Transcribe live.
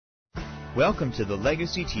Welcome to the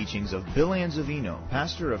legacy teachings of Bill Anzavino,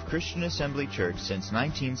 pastor of Christian Assembly Church since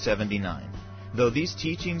 1979. Though these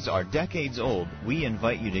teachings are decades old, we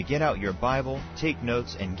invite you to get out your Bible, take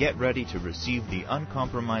notes, and get ready to receive the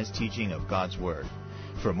uncompromised teaching of God's Word.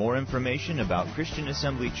 For more information about Christian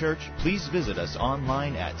Assembly Church, please visit us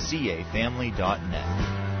online at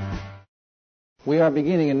cafamily.net. We are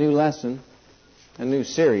beginning a new lesson, a new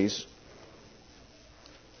series.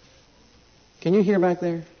 Can you hear back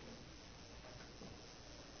there?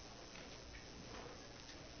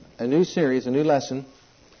 A new series, a new lesson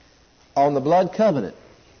on the blood covenant.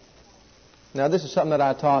 Now, this is something that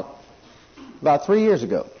I taught about 3 years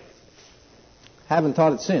ago. Haven't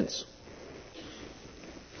taught it since.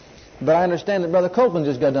 But I understand that Brother Copeland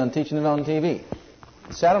just got done teaching it on TV.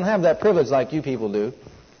 See, I don't have that privilege like you people do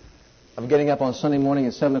of getting up on Sunday morning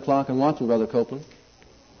at 7 o'clock and watching Brother Copeland.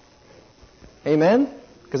 Amen?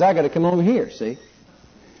 Because I got to come over here, see?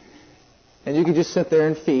 And you can just sit there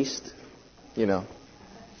and feast, you know.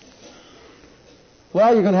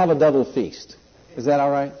 Well, you're going to have a double feast. Is that all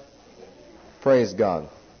right? Praise God.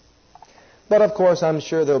 But, of course, I'm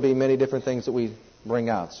sure there'll be many different things that we bring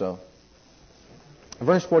out. So,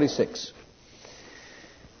 verse 46.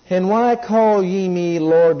 And why call ye me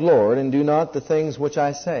Lord, Lord, and do not the things which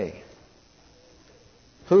I say?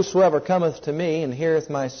 Whosoever cometh to me and heareth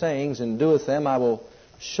my sayings and doeth them, I will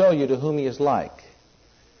show you to whom he is like.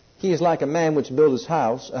 He is like a man which built his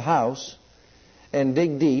house, and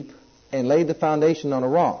dig deep, and laid the foundation on a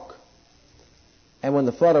rock. And when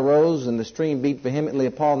the flood arose, and the stream beat vehemently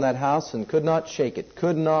upon that house, and could not shake it.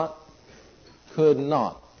 Could not.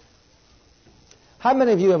 How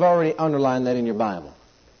many of you have already underlined that in your Bible?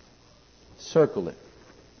 Circled it.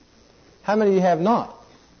 How many of you have not?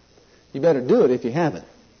 You better do it if you haven't.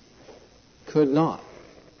 Could not.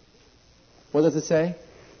 What does it say?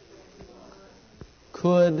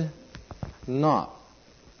 Could not.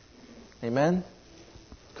 Amen?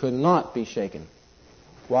 Could not be shaken.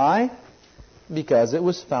 Why? Because it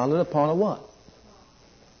was founded upon a what?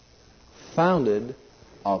 Founded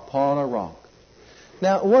upon a rock.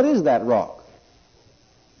 Now, what is that rock?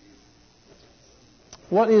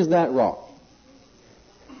 What is that rock?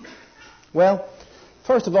 Well,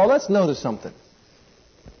 first of all, let's notice something.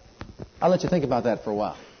 I'll let you think about that for a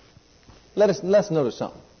while. Let's notice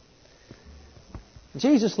something.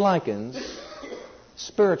 Jesus likens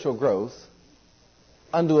spiritual growth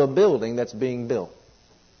unto a building that's being built.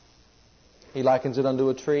 He likens it unto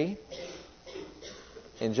a tree.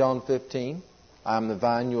 In John 15, I am the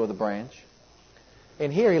vine, you are the branch.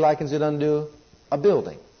 And here he likens it unto a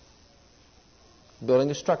building.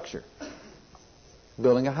 Building a structure.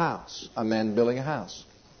 Building a house. A man building a house.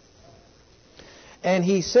 And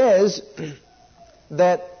he says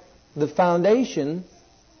that the foundation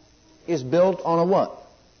is built on a what?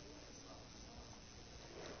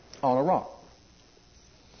 On a rock.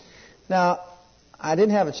 Now, I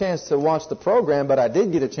didn't have a chance to watch the program, but I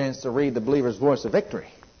did get a chance to read The Believer's Voice of Victory.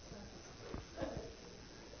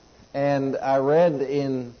 And I read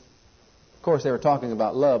of course they were talking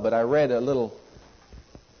about love, but I read a little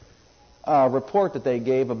report that they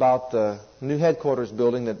gave about the new headquarters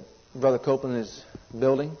building that Brother Copeland is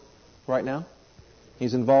building right now.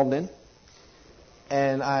 He's involved in.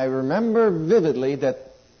 And I remember vividly that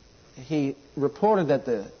he reported that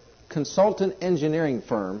the consultant engineering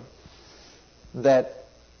firm that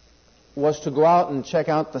was to go out and check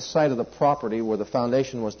out the site of the property where the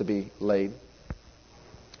foundation was to be laid,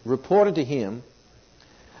 reported to him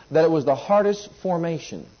that it was the hardest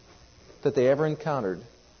formation that they ever encountered.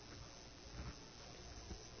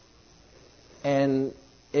 And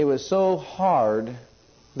it was so hard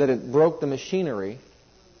that it broke the machinery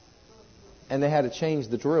and they had to change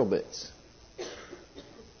the drill bits.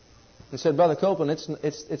 And said, Brother Copeland,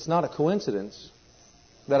 it's not a coincidence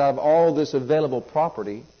that out of all this available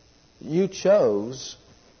property, you chose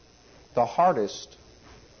the hardest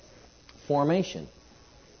formation,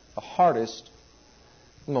 the hardest,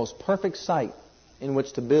 most perfect site in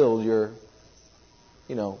which to build your,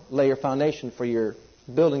 lay your foundation for your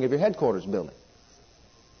building of your headquarters building.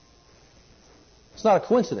 It's not a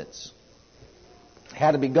coincidence. It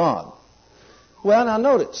had to be God. Well, now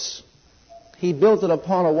notice, he built it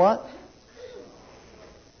upon a what?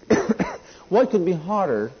 What could be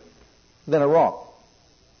harder than a rock?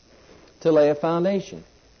 To lay a foundation.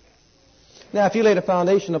 Now, if you laid a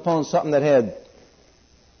foundation upon something that had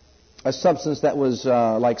a substance that was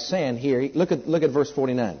like sand here, look at verse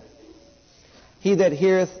 49. He that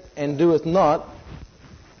heareth and doeth not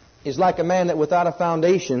is like a man that without a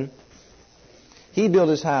foundation, he built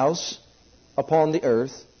his house upon the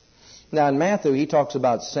earth. Now, in Matthew, he talks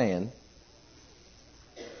about sand.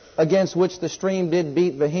 against which the stream did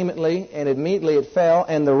beat vehemently, and immediately it fell,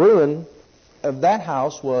 and the ruin of that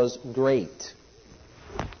house was great.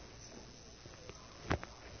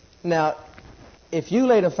 Now, if you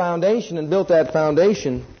laid a foundation and built that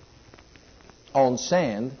foundation on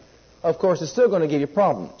sand, of course it's still going to give you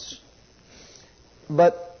problems.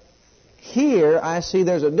 But here I see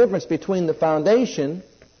there's a difference between the foundation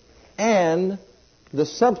and the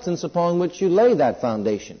substance upon which you lay that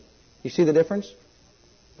foundation. You see the difference?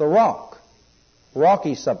 The rock.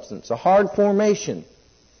 Rocky substance. A hard formation.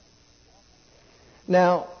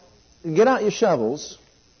 Now, get out your shovels,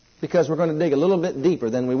 because we're going to dig a little bit deeper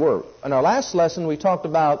than we were. In our last lesson, we talked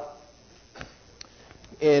about,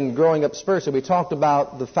 in growing up spiritually, we talked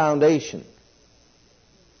about the foundation.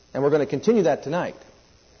 And we're going to continue that tonight.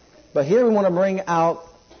 But here we want to bring out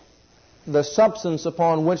the substance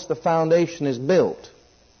upon which the foundation is built.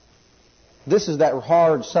 This is that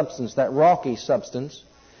hard substance, that rocky substance.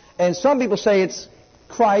 And some people say it's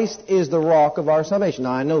Christ is the rock of our salvation.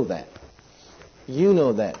 Now, I know that. You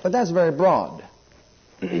know that. But that's very broad.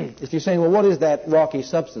 If you're saying, well, what is that rocky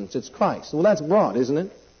substance? It's Christ. Well, that's broad, isn't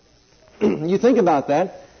it? You think about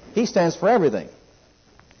that. He stands for everything.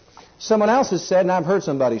 Someone else has said, and I've heard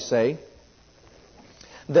somebody say,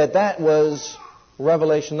 that was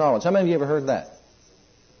revelation knowledge. How many of you ever heard that?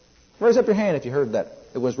 Raise up your hand if you heard that.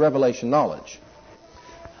 It was revelation knowledge.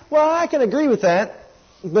 Well, I can agree with that,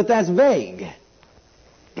 but that's vague.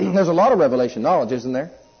 There's a lot of revelation knowledge, isn't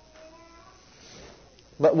there?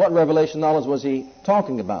 But what revelation knowledge was he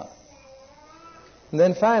talking about? And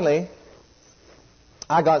then finally,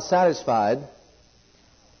 I got satisfied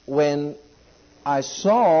when I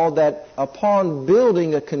saw that upon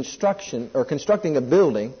building a construction, or constructing a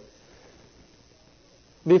building,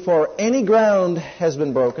 before any ground has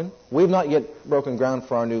been broken, we've not yet broken ground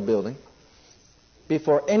for our new building,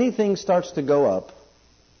 before anything starts to go up,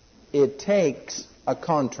 it takes a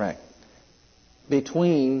contract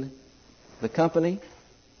between the company,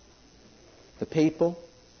 the people,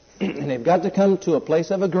 and they've got to come to a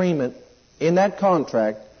place of agreement in that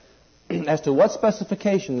contract as to what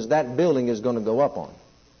specifications that building is going to go up on.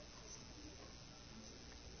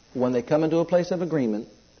 When they come into a place of agreement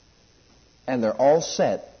and they're all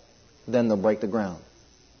set, then they'll break the ground.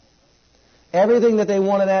 Everything that they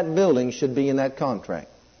want in that building should be in that contract.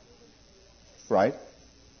 Right?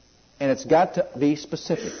 And it's got to be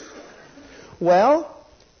specific. Well,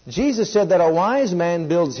 Jesus said that a wise man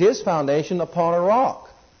builds his foundation upon a rock.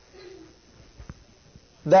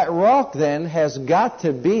 That rock then has got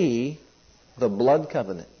to be the blood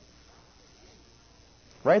covenant.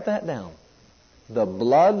 Write that down. The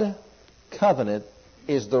blood covenant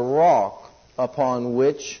is the rock upon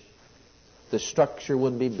which the structure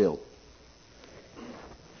would be built.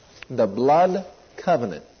 The blood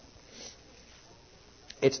covenant.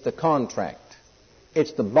 It's the contract.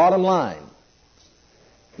 It's the bottom line.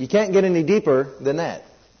 You can't get any deeper than that.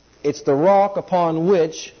 It's the rock upon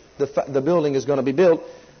which the building is going to be built.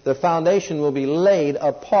 The foundation will be laid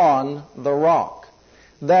upon the rock.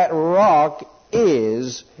 That rock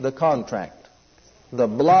is the contract. The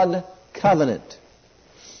blood covenant.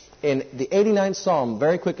 In the 89th Psalm,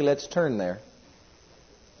 very quickly, let's turn there.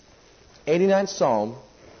 89th Psalm,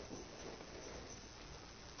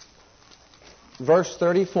 verse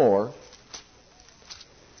 34,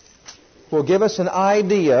 will give us an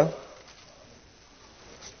idea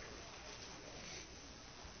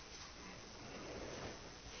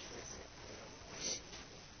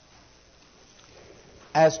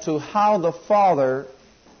as to how the Father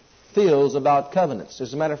feels about covenants.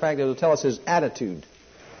 As a matter of fact, it will tell us his attitude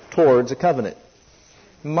towards a covenant.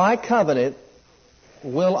 My covenant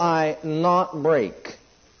will I not break,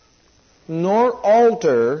 nor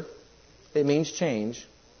alter, it means change,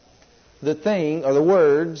 the thing or the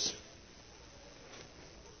words,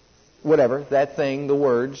 whatever, that thing, the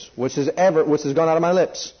words, which has gone out of my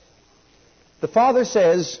lips. The Father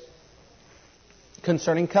says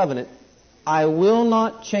concerning covenant, I will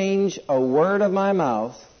not change a word of my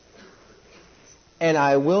mouth, and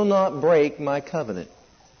I will not break my covenant.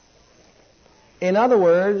 In other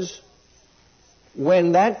words,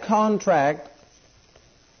 when that contract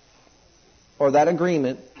or that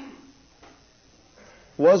agreement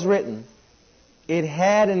was written, it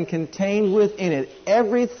had and contained within it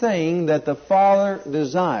everything that the Father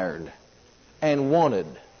desired and wanted.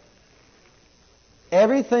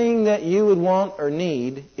 Everything that you would want or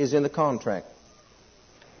need is in the contract.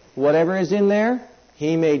 Whatever is in there,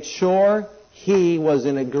 He made sure He was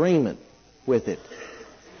in agreement with it.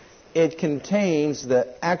 It contains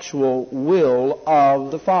the actual will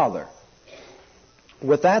of the Father.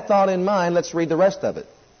 With that thought in mind, let's read the rest of it.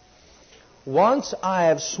 once I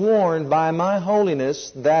have sworn by my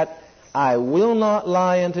holiness that I will not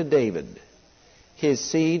lie unto David. His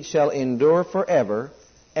seed shall endure forever,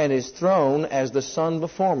 and his throne as the sun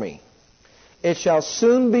before me. It shall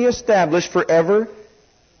soon be established forever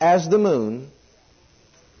as the moon,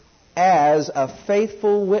 as a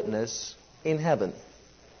faithful witness in heaven.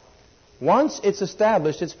 Once it's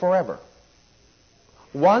established, it's forever.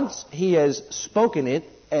 Once He has spoken it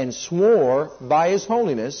and swore by His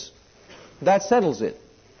holiness, that settles it.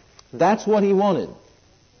 That's what He wanted.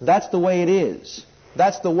 That's the way it is.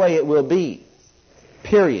 That's the way it will be.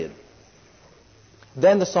 Period.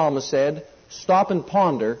 Then the psalmist said, stop and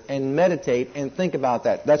ponder and meditate and think about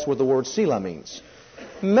that. That's what the word Selah means.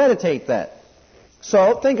 Meditate that.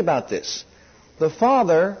 So, think about this. The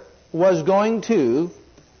Father was going to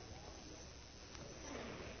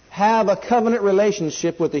have a covenant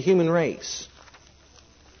relationship with the human race.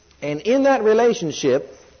 And in that relationship,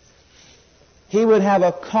 He would have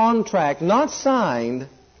a contract not signed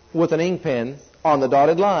with an ink pen on the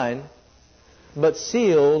dotted line, but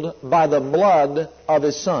sealed by the blood of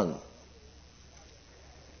His Son.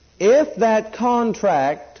 If that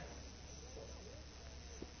contract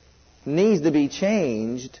needs to be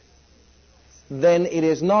changed, then it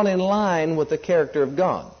is not in line with the character of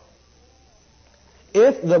God.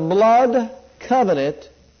 If the blood covenant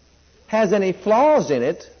has any flaws in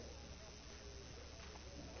it,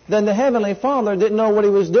 then the Heavenly Father didn't know what He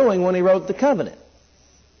was doing when He wrote the covenant.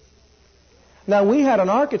 Now, we had an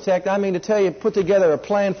architect, put together a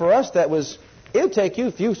plan for us that was, it'll take you,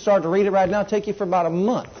 if you start to read it right now, it'll take you for about a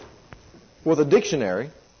month with a dictionary.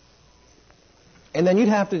 And then you'd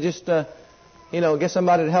have to just, get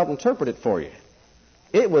somebody to help interpret it for you.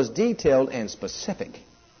 It was detailed and specific.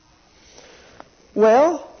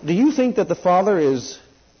 Well, do you think that the Father is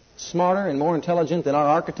smarter and more intelligent than our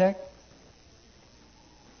architect?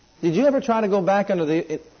 Did you ever try to go back under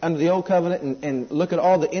the Old Covenant and look at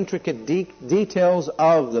all the intricate details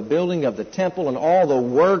of the building of the temple and all the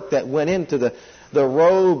work that went into the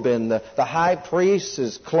robe and the high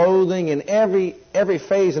priest's clothing and every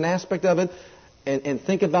phase and aspect of it, and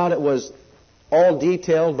think about it was all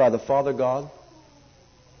detailed by the Father God?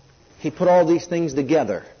 He put all these things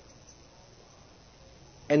together.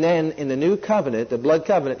 And then in the new covenant, the blood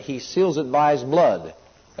covenant, He seals it by His blood.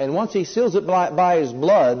 And once He seals it by His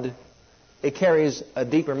blood, it carries a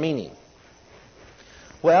deeper meaning.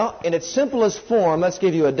 Well, in its simplest form, let's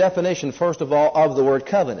give you a definition, first of all, of the word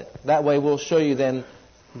covenant. That way we'll show you then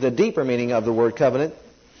the deeper meaning of the word covenant.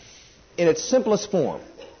 In its simplest form,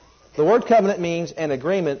 the word covenant means an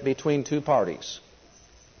agreement between two parties.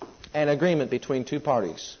 An agreement between two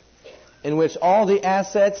parties, in which all the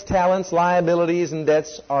assets, talents, liabilities, and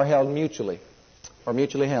debts are held mutually, or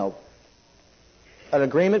mutually held. An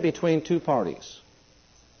agreement between two parties,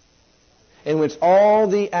 in which all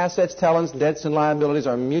the assets, talents, debts, and liabilities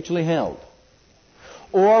are mutually held.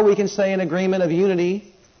 Or we can say an agreement of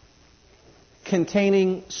unity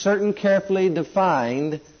containing certain carefully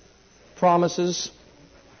defined promises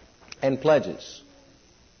and pledges.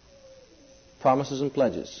 Promises and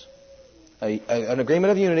pledges. An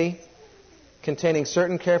agreement of unity containing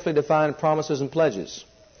certain carefully defined promises and pledges.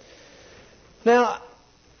 Now,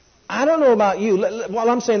 I don't know about you. While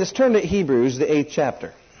I'm saying this, turn to Hebrews, the 8th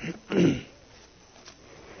chapter.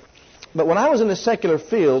 But when I was in the secular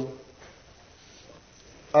field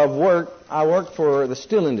of work, I worked for the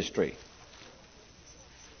steel industry.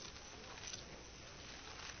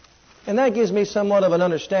 And that gives me somewhat of an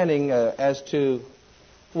understanding as to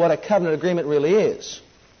what a covenant agreement really is.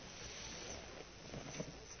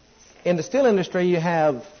 In the steel industry, you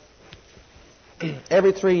have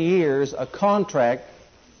every 3 years a contract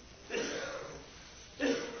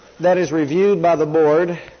that is reviewed by the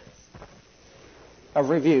board of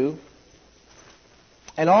review.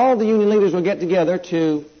 And all the union leaders will get together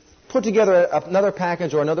to put together another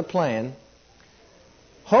package or another plan,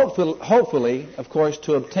 hopefully, of course,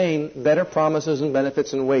 to obtain better promises and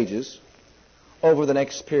benefits and wages over the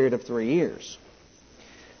next period of 3 years.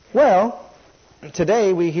 Well,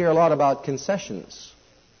 today we hear a lot about concessions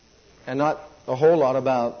and not a whole lot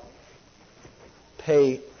about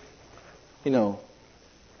pay,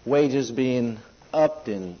 wages being upped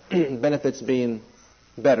and benefits being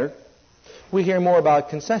better. We hear more about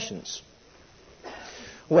concessions.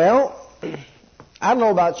 Well, I don't know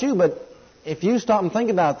about you, but if you stop and think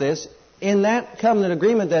about this, in that covenant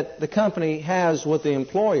agreement that the company has with the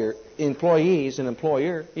employees and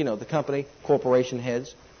employer, the company, corporation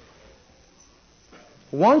heads,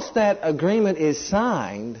 once that agreement is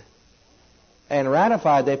signed and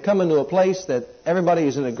ratified, they've come into a place that everybody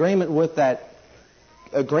is in agreement with that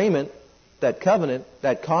agreement, that covenant,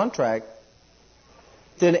 that contract.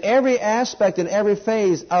 then every aspect and every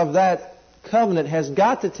phase of that covenant has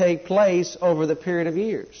got to take place over the period of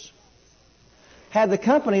years. Had the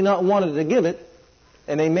company not wanted to give it,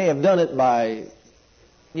 and they may have done it by,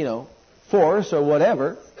 force or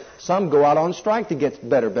whatever. Some go out on strike to get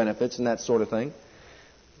better benefits and that sort of thing.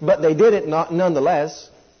 But they did it nonetheless.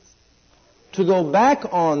 To go back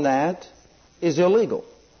on that is illegal.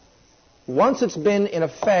 Once it's been in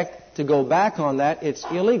effect, to go back on that, it's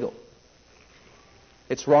illegal.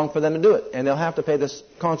 It's wrong for them to do it, and they'll have to pay the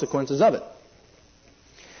consequences of it.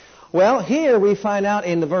 Well, here we find out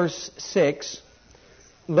in the verse 6,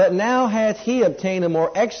 but now hath he obtained a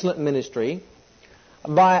more excellent ministry,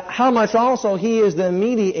 by how much also he is the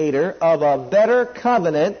mediator of a better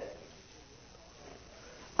covenant,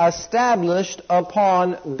 established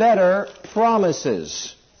upon better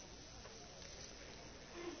promises.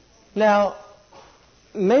 Now,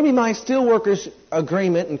 maybe my steelworkers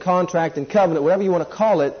agreement and contract and covenant, whatever you want to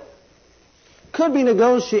call it, could be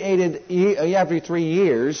negotiated every 3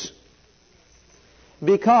 years,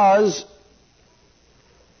 because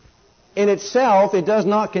in itself it does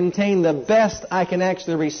not contain the best I can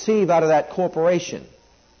actually receive out of that corporation.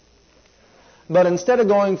 But instead of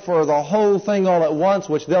going for the whole thing all at once,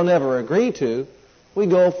 which they'll never agree to, we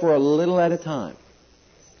go for a little at a time.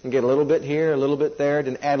 And get a little bit here, a little bit there,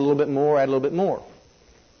 then add a little bit more, add a little bit more.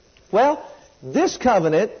 Well, this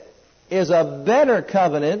covenant is a better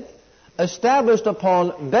covenant, established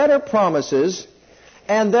upon better promises,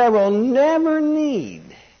 and there'll never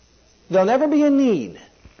be a need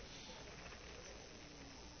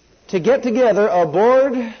to get together a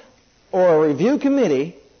board or a review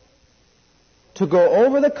committee to go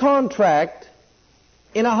over the contract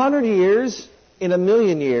in 100 years, in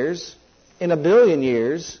 1,000,000 years, in 1,000,000,000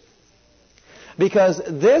 years, because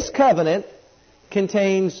this covenant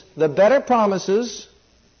contains the better promises,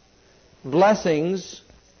 blessings,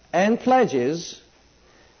 and pledges,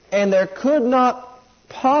 and there could not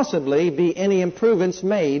possibly be any improvements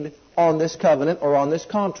made on this covenant or on this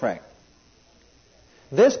contract.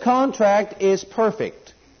 This contract is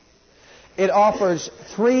perfect. It offers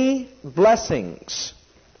 3 blessings,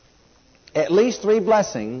 at least 3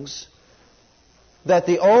 blessings, that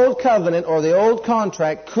the old covenant or the old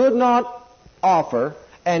contract could not offer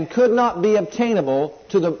and could not be obtainable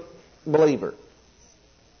to the believer.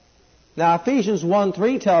 Now, Ephesians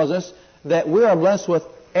 1:3 tells us that we are blessed with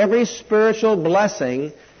every spiritual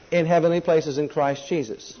blessing in heavenly places in Christ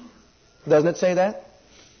Jesus. Doesn't it say that?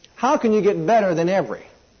 How can you get better than every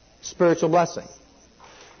spiritual blessing?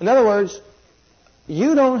 In other words,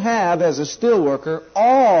 you don't have, as a steelworker,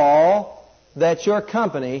 all that your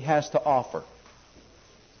company has to offer.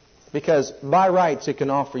 Because by rights, it can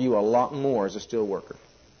offer you a lot more as a steelworker.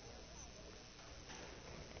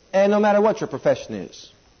 And no matter what your profession is,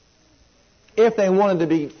 if they wanted to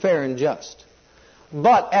be fair and just.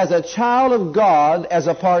 But as a child of God, as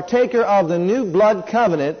a partaker of the new blood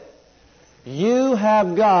covenant, you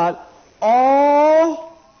have got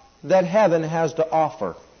all that heaven has to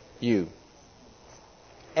offer you.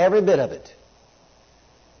 Every bit of it.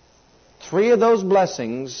 3 of those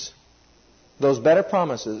blessings, those better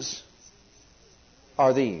promises,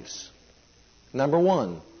 are these. Number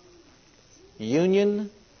 1, union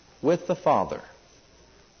with the Father.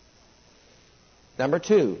 Number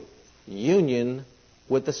 2, union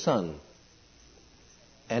with the Son.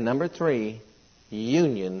 And number 3,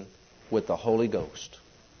 union with the Holy Ghost.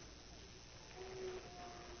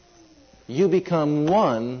 You become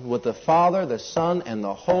one with the Father, the Son, and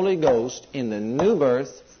the Holy Ghost in the new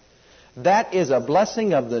birth. That is a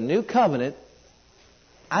blessing of the new covenant.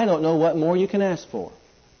 I don't know what more you can ask for.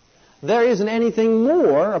 There isn't anything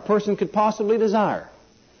more a person could possibly desire.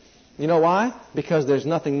 You know why? Because there's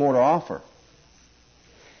nothing more to offer.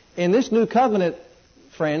 In this new covenant,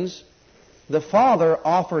 friends, the Father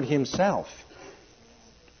offered Himself.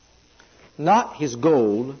 Not His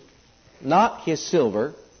gold, not His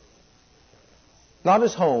silver, not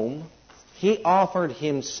His home. He offered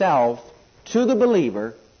Himself to the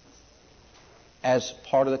believer as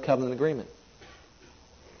part of the covenant agreement.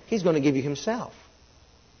 He's going to give you Himself.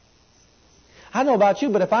 I don't know about you,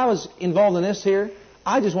 but if I was involved in this here,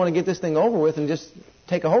 I just want to get this thing over with and just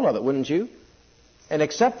take a hold of it, wouldn't you? And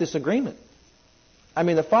accept this agreement. I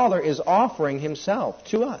mean, the Father is offering Himself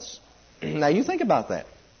to us. Now, you think about that.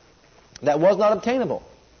 That was not obtainable.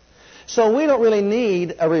 So we don't really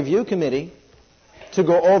need a review committee to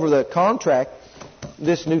go over the contract,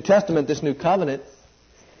 this New Testament, this new covenant.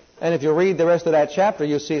 And if you read the rest of that chapter,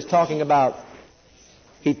 you'll see it's talking about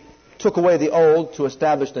He took away the old to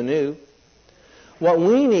establish the new. What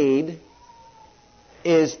we need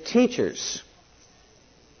is teachers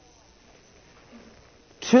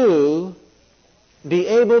to be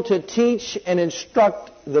able to teach and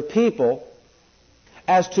instruct the people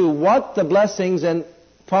as to what the blessings and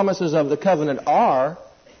promises of the covenant are,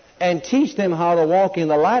 and teach them how to walk in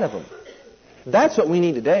the light of them. That's what we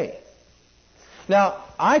need today. Now,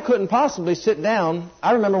 I couldn't possibly sit down.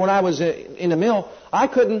 I remember when I was in the mill, I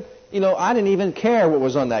couldn't, I didn't even care what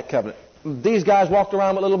was on that covenant. These guys walked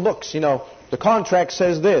around with little books, the contract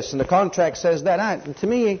says this and the contract says that. To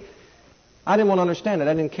me, I didn't want to understand it.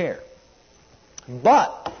 I didn't care.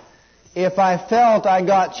 But if I felt I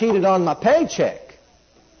got cheated on my paycheck,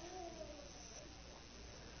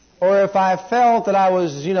 or if I felt that I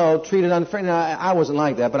was, treated unfairly, I wasn't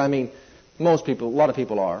like that, but I mean, most people, a lot of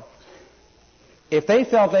people are. If they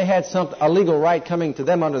felt they had a legal right coming to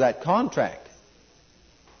them under that contract,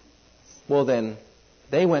 well then,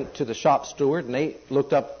 they went to the shop steward and they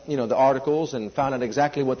looked up, the articles and found out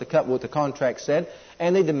exactly what the contract said,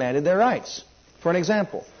 and they demanded their rights. For an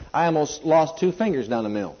example, I almost lost 2 fingers down the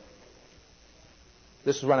mill.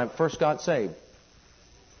 This is when I first got saved.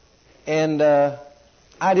 And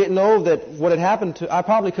I didn't know that what had happened to... I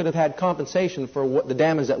probably could have had compensation for the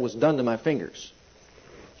damage that was done to my fingers,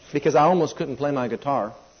 because I almost couldn't play my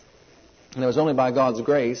guitar. And it was only by God's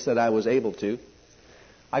grace that I was able to.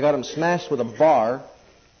 I got them smashed with a bar,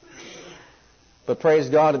 but praise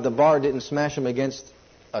God that the bar didn't smash them against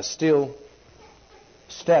a steel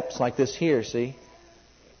steps like this here, see?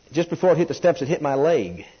 Just before it hit the steps, it hit my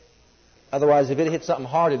leg. Otherwise, if it hit something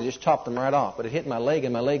hard, it just chopped them right off. But it hit my leg,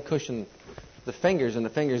 and my leg cushioned the fingers, and the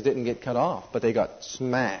fingers didn't get cut off, but they got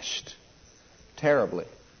smashed terribly.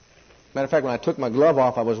 Matter of fact, when I took my glove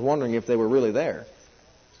off, I was wondering if they were really there.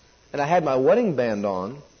 And I had my wedding band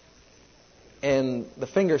on, and the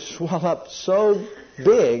fingers swelled up so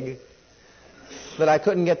big that I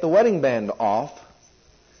couldn't get the wedding band off.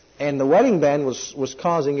 And the wedding band was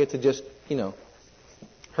causing it to just,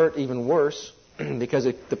 hurt even worse because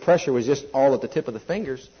the pressure was just all at the tip of the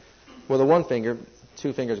fingers. Well, the one finger,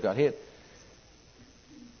 2 fingers got hit.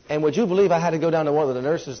 And would you believe I had to go down to one of the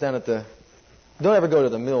nurses down at the... Don't ever go to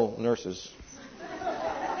the mill nurses.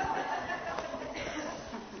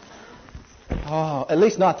 Oh, at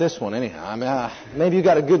least not this one, anyhow. I mean, maybe you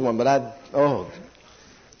got a good one, but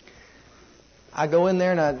I go in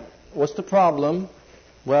there and what's the problem?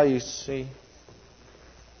 Well, you see,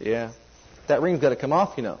 yeah, that ring's got to come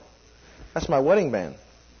off, That's my wedding band.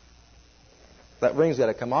 That ring's got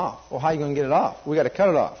to come off. Well, how are you going to get it off? We got to cut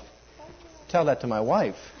it off. Tell that to my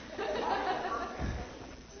wife.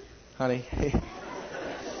 Honey.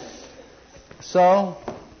 So,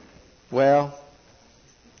 well,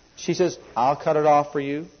 she says, I'll cut it off for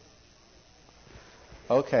you.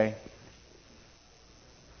 Okay.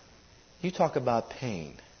 You talk about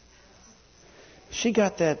pain. She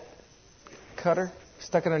got that cutter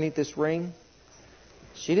stuck underneath this ring.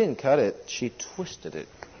 She didn't cut it. She twisted it.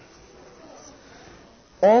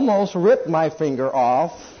 Almost ripped my finger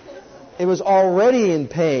off. It was already in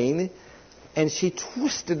pain. And she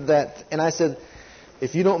twisted that. And I said,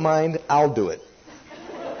 if you don't mind, I'll do it.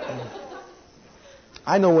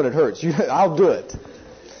 I know when it hurts. I'll do it.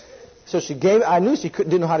 So I knew she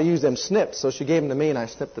didn't know how to use them snips. So she gave them to me and I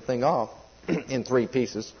snipped the thing off in 3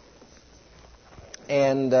 pieces.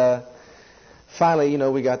 And finally,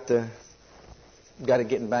 we got it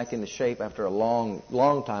getting back into shape after a long,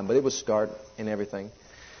 long time. But it was scarred and everything.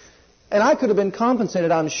 And I could have been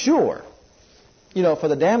compensated, I'm sure, for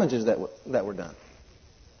the damages that were done.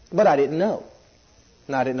 But I didn't know.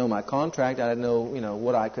 And I didn't know my contract. I didn't know,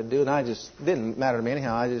 what I could do. And I just didn't matter to me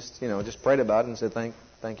anyhow. I just prayed about it and said,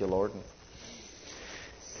 thank you, Lord.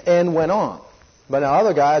 And went on. But now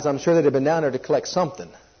other guys, I'm sure they'd have been down there to collect something.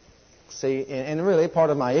 See, and really part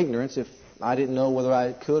of my ignorance, if I didn't know whether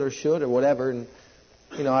I could or should or whatever, and,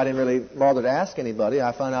 I didn't really bother to ask anybody.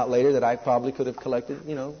 I found out later that I probably could have collected,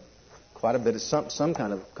 quite a bit of some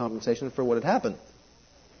kind of compensation for what had happened.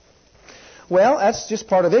 Well, that's just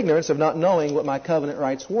part of ignorance of not knowing what my covenant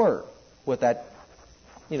rights were with that,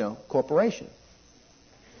 corporation.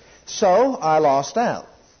 So I lost out.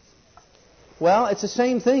 Well, it's the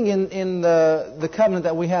same thing in the covenant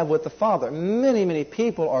that we have with the Father. Many, many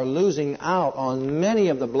people are losing out on many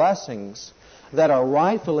of the blessings that are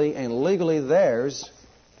rightfully and legally theirs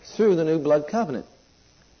through the new blood covenant.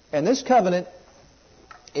 And this covenant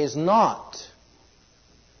is not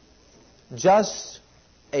just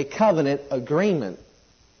a covenant agreement.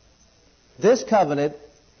 This covenant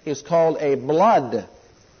is called a blood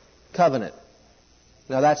covenant.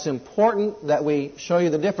 Now that's important that we show you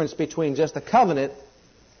the difference between just a covenant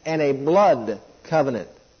and a blood covenant.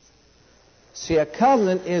 See, a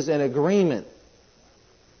covenant is an agreement.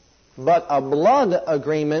 But a blood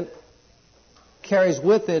agreement carries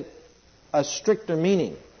with it a stricter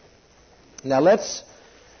meaning. Now let's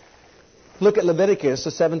look at Leviticus, the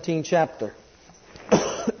 17th chapter.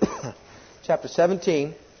 Chapter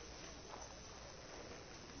 17.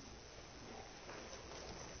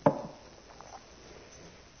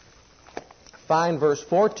 Find verse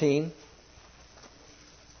 14.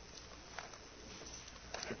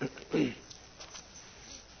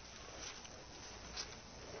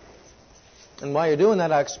 And while you're doing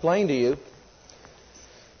that, I'll explain to you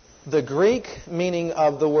the Greek meaning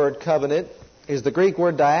of the word covenant is the Greek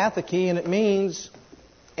word diatheke, and it means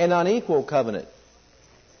an unequal covenant.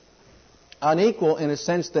 Unequal in a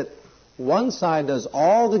sense that one side does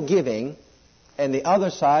all the giving and the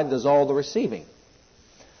other side does all the receiving.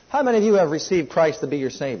 How many of you have received Christ to be your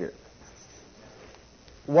Savior?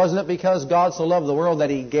 Wasn't it because God so loved the world that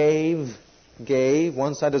He gave?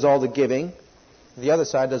 One side does all the giving, the other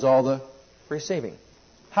side does all the receiving.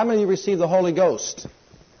 How many of you received the Holy Ghost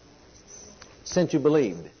since you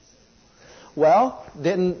believed? Well,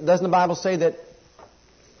 doesn't the Bible say that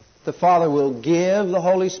the Father will give the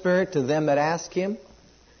Holy Spirit to them that ask Him?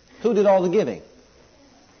 Who did all the giving?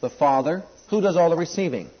 The Father. Who does all the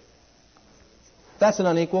receiving? That's an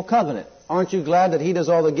unequal covenant. Aren't you glad that He does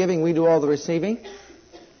all the giving, we do all the receiving?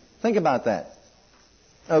 Think about that.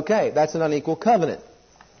 Okay, that's an unequal covenant.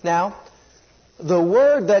 Now, the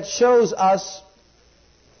word that shows us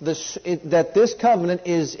that this covenant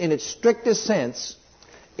is in its strictest sense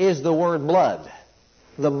is the word blood.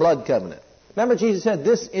 The blood covenant. Remember Jesus said,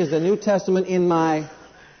 this is the New Testament in my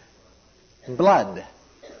blood.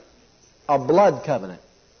 A blood covenant.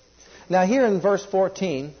 Now here in verse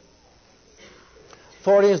 14,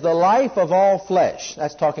 for it is the life of all flesh.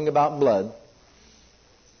 That's talking about blood.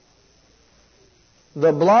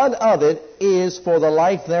 The blood of it is for the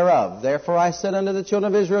life thereof. Therefore I said unto the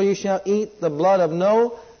children of Israel, you shall eat the blood of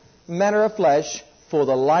no manner of flesh, for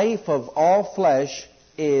the life of all flesh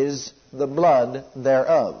is the blood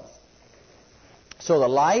thereof. So the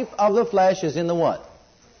life of the flesh is in the what?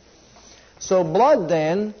 So blood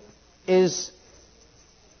then it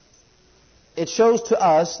shows to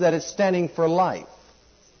us that it's standing for life.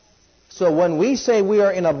 So when we say we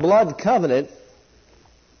are in a blood covenant,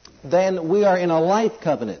 then we are in a life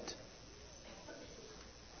covenant.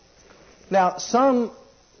 Now, some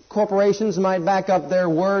corporations might back up their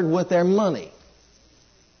word with their money,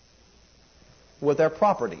 with their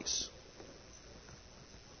properties.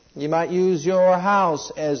 You might use your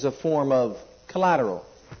house as a form of collateral.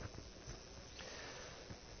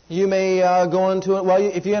 You may go into it. Well,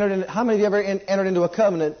 if you entered in, how many of you ever entered into a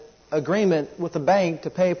covenant agreement with the bank to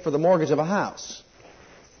pay for the mortgage of a house?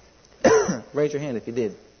 Raise your hand if you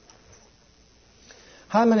did.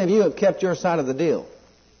 How many of you have kept your side of the deal?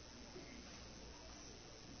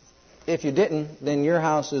 If you didn't, then your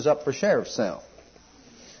house is up for sheriff's sale.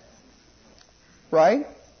 Right?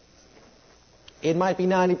 It might be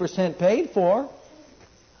 90% paid for,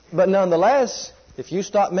 but nonetheless, if you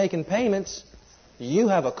stop making payments, you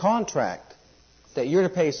have a contract that you're to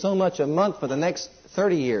pay so much a month for the next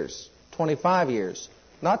 30 years, 25 years,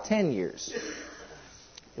 not 10 years.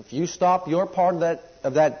 If you stop your part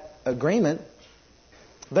of that agreement,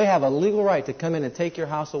 they have a legal right to come in and take your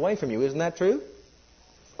house away from you. Isn't that true?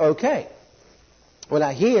 Okay. Well,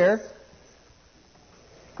 now here,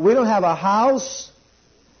 we don't have a house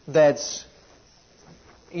that's,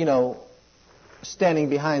 standing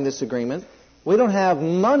behind this agreement. We don't have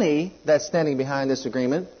money that's standing behind this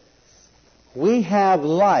agreement. We have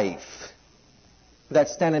life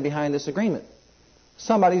that's standing behind this agreement.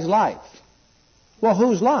 Somebody's life. Well,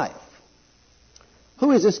 whose life?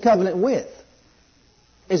 Who is this covenant with?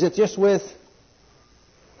 Is it just with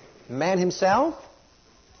man himself?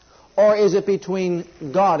 Or is it between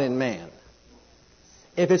God and man?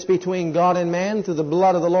 If it's between God and man through the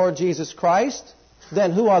blood of the Lord Jesus Christ,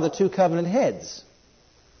 then who are the two covenant heads?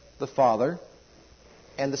 The Father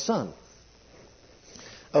and the Son.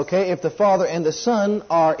 Okay, if the Father and the Son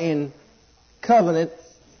are in covenant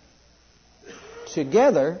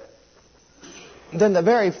together, then the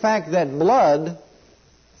very fact that blood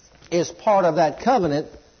is part of that covenant,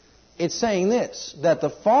 it's saying this, that the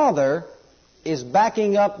Father is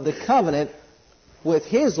backing up the covenant with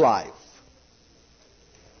His life.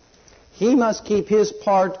 He must keep His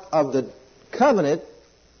part of the covenant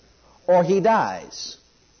or He dies.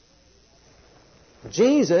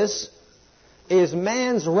 Jesus is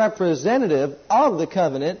man's representative of the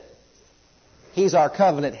covenant. He's our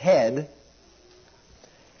covenant head.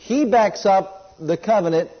 He backs up the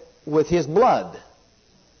covenant with His blood.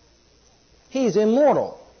 He's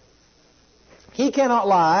immortal. He cannot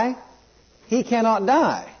lie. He cannot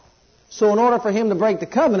die. So in order for Him to break the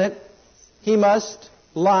covenant, he must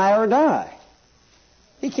lie or die.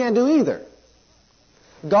 He can't do either.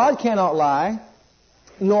 God cannot lie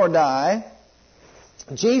nor die.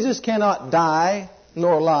 Jesus cannot die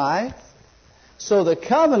nor lie. So the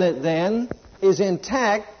covenant then is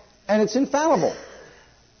intact and it's infallible.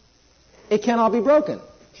 It cannot be broken.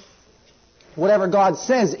 Whatever God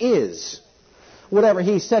says is. Whatever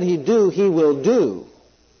He said He'd do, He will do.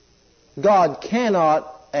 God cannot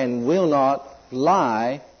and will not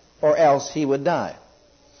lie, or else He would die.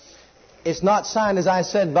 It's not signed, as I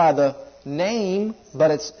said, by the name,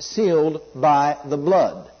 but it's sealed by the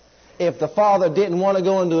blood. If the Father didn't want to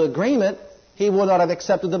go into agreement, He would not have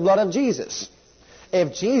accepted the blood of Jesus.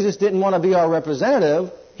 If Jesus didn't want to be our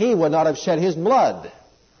representative, He would not have shed His blood.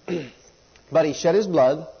 But He shed His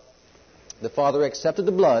blood. The Father accepted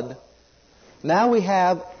the blood. Now we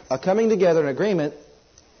have a coming together, an agreement,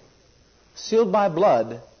 sealed by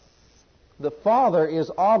blood. The Father is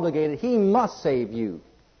obligated. He must save you.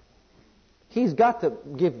 He's got to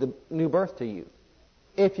give the new birth to you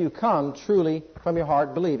if you come truly from your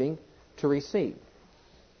heart believing to receive.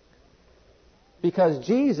 Because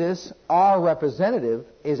Jesus, our representative,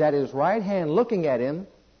 is at His right hand looking at Him,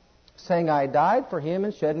 saying, I died for him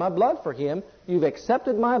and shed my blood for him. You've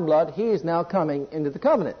accepted my blood. He is now coming into the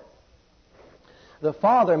covenant. The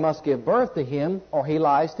Father must give birth to him or he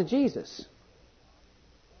lies to Jesus.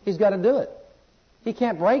 He's got to do it. He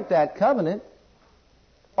can't break that covenant.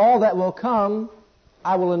 All that will come,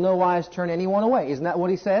 I will in no wise turn anyone away. Isn't that what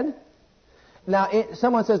He said? Now,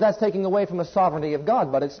 someone says that's taking away from the sovereignty of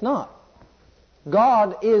God, but it's not.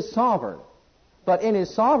 God is sovereign. But in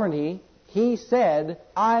His sovereignty, He said,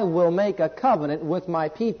 I will make a covenant with my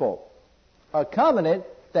people. A covenant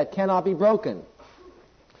that cannot be broken.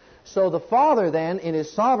 So the Father then, in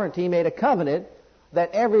His sovereignty, made a covenant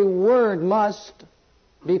that every word must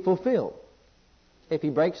be fulfilled. If He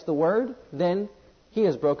breaks the word, then He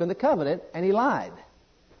has broken the covenant and He lied.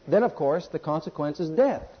 Then, of course, the consequence is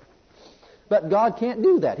death. But God can't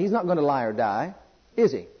do that. He's not going to lie or die,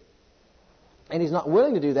 is He? And He's not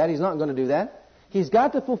willing to do that. He's not going to do that. He's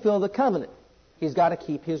got to fulfill the covenant. He's got to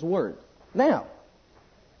keep His word. Now,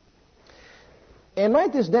 and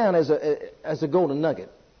write this down as a golden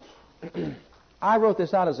nugget. I wrote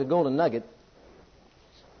this out as a golden nugget,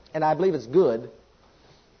 and I believe it's good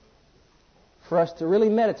for us to really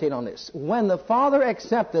meditate on this. When the Father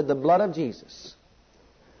accepted the blood of Jesus,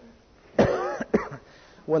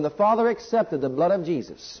 when the Father accepted the blood of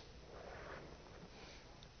Jesus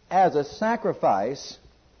as a sacrifice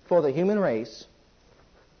for the human race,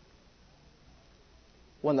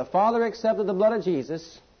 when the Father accepted the blood of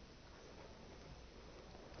Jesus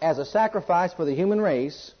as a sacrifice for the human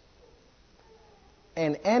race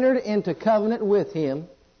and entered into covenant with Him,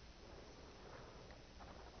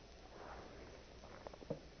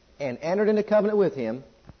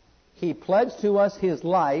 He pledged to us His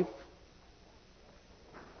life.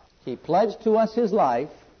 He pledged to us His life,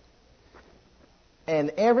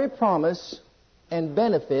 and every promise and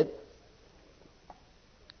benefit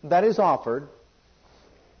that is offered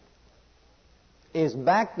is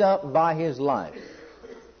backed up by His life.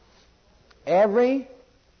 Every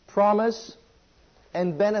promise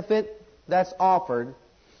and benefit that's offered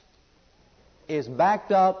is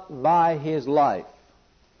backed up by His life.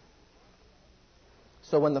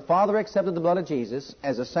 So when the Father accepted the blood of Jesus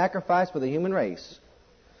as a sacrifice for the human race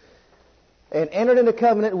and entered into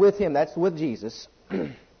covenant with Him, that's with Jesus,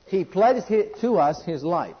 He pledged to us His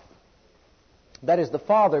life. That is, the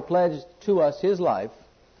Father pledged to us His life.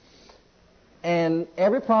 And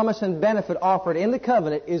every promise and benefit offered in the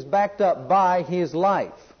covenant is backed up by His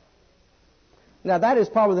life. Now that is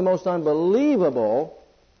probably the most unbelievable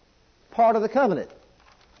part of the covenant.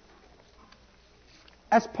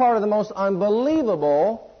 That's part of the most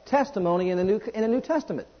unbelievable testimony in the New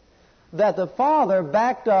Testament. That the Father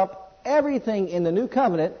backed up everything in the New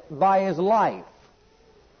Covenant by His life.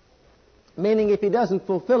 Meaning if He doesn't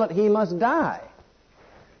fulfill it, He must die.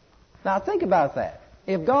 Now think about that.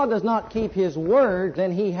 If God does not keep His word,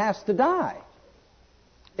 then He has to die.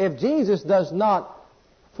 If Jesus does not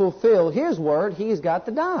fulfill His word, He's got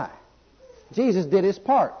to die. Jesus did His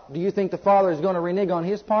part. Do you think the Father is going to renege on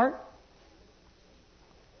His part?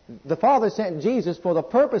 The Father sent Jesus for the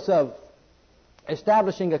purpose of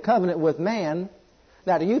establishing a covenant with man.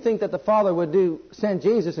 Now, do you think that the Father would send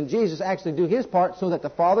Jesus and Jesus actually do His part so that the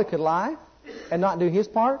Father could lie and not do His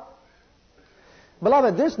part?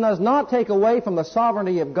 Beloved, this does not take away from the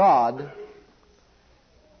sovereignty of God,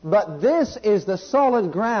 but this is the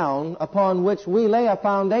solid ground upon which we lay a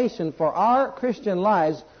foundation for our Christian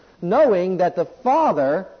lives, knowing that the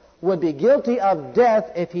Father would be guilty of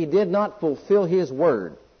death if He did not fulfill His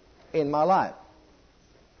word. in my life.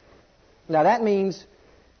 Now that means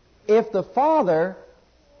if the Father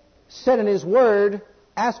said in His Word,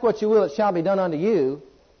 ask what you will, it shall be done unto you,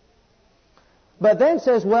 but then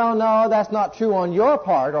says, well, no, that's not true on your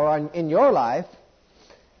part or in your life,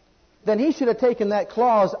 then He should have taken that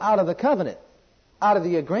clause out of the covenant, out of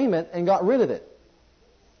the agreement, and got rid of it.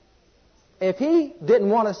 If He didn't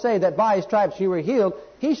want to say that by His stripes you were healed,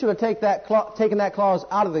 He should have taken that clause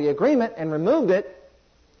out of the agreement and removed it,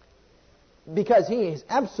 because He is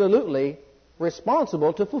absolutely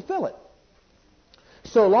responsible to fulfill it,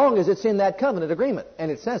 so long as it's in that covenant agreement, and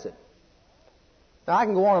it says it. Now, I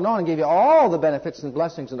can go on and give you all the benefits and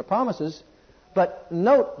blessings and the promises, but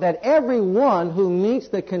note that everyone who meets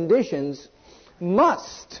the conditions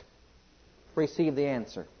must receive the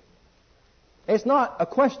answer. It's not a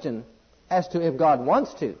question as to if God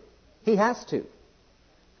wants to. He has to.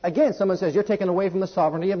 Again, someone says, you're taking away from the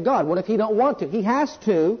sovereignty of God. What if He don't want to? He has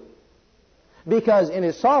to, because in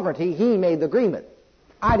His sovereignty, He made the agreement.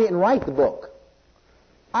 I didn't write the book.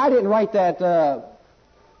 I didn't write that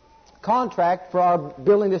contract for our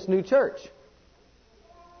building this new church.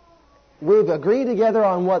 We've agreed together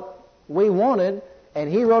on what we wanted,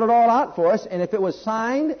 and He wrote it all out for us, and if it was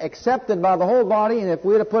signed, accepted by the whole body, and if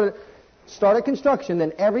we had to started construction,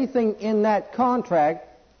 then everything in that contract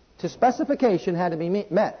to specification had to be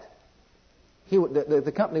met.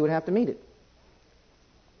 The company would have to meet it.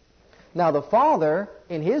 Now, the Father,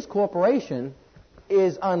 in His corporation,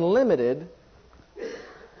 is unlimited,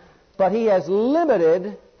 but He has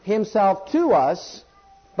limited Himself to us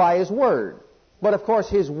by His Word. But, of course,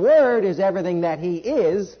 His Word is everything that He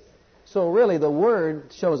is, so really the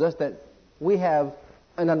Word shows us that we have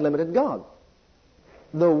an unlimited God.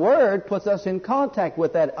 The Word puts us in contact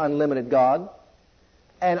with that unlimited God,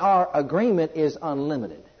 and our agreement is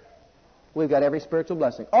unlimited. We've got every spiritual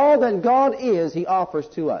blessing. All that God is, He offers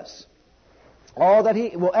to us. All that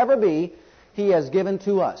He will ever be, He has given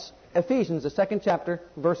to us. Ephesians, the 2nd chapter,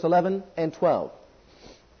 verse 11 and 12.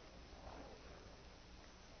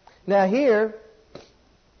 Now here,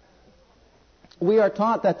 we are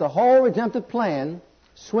taught that the whole redemptive plan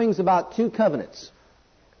swings about two covenants.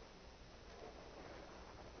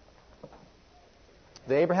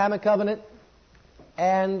 The Abrahamic covenant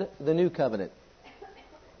and the new covenant.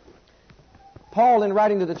 Paul, in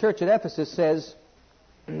writing to the church at Ephesus, says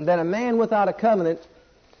that a man without a covenant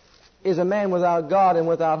is a man without God and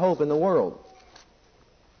without hope in the world.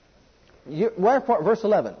 Wherefore, verse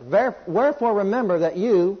 11, wherefore remember that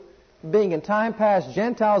you, being in time past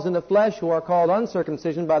Gentiles in the flesh, who are called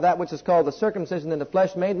uncircumcision by that which is called the circumcision in the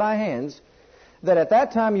flesh made by hands, that at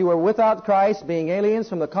that time you were without Christ, being aliens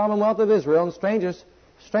from the commonwealth of Israel and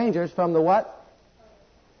strangers from the what?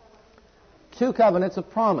 Two covenants of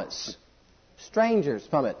promise. Strangers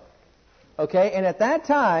from it. Okay, and at that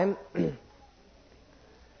time,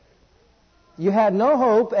 you had no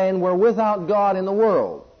hope and were without God in the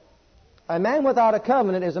world. A man without a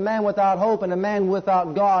covenant is a man without hope and a man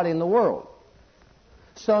without God in the world.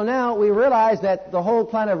 So now we realize that the whole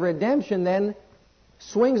plan of redemption then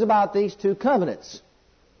swings about these two covenants.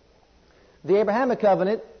 The Abrahamic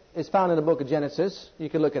covenant is found in the book of Genesis. You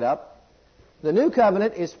can look it up. The new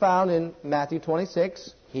covenant is found in Matthew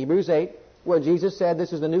 26, Hebrews 8, where Jesus said,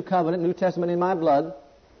 this is the new covenant, New Testament in my blood.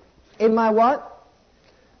 In my what?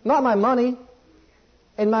 Not my money.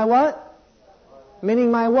 In my what? Meaning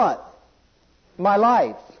my what? My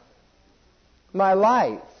life. My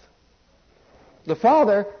life. The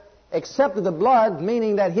Father accepted the blood,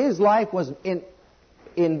 meaning that His life was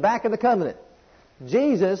in back of the covenant.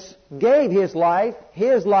 Jesus gave His life.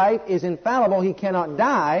 His life is infallible. He cannot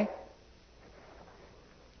die.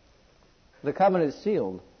 The covenant is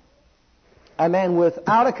sealed. A man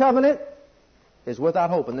without a covenant is without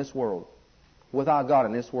hope in this world. Without God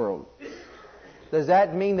in this world. Does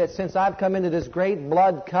that mean that since I've come into this great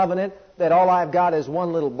blood covenant, that all I've got is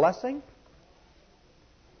one little blessing?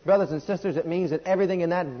 Brothers and sisters, it means that everything in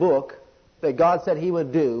that book that God said He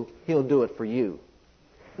would do, He'll do it for you.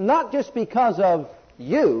 Not just because of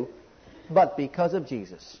you, but because of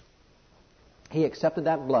Jesus. He accepted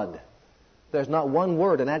that blood. There's not one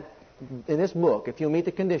word in this book, if you meet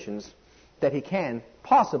the conditions, that He can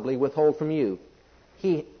possibly withhold from you.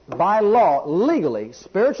 He, by law, legally,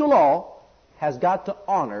 spiritual law, has got to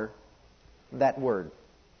honor that word.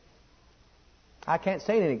 I can't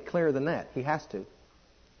say it any clearer than that. He has to.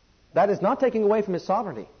 That is not taking away from His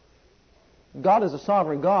sovereignty. God is a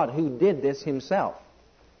sovereign God who did this Himself.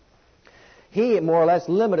 He more or less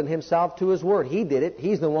limited Himself to His word. He did it.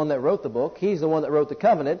 He's the one that wrote the book. He's the one that wrote the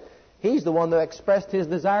covenant. He's the one that expressed His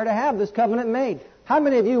desire to have this covenant made. How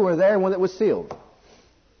many of you were there when it was sealed?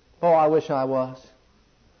 Oh, I wish I was.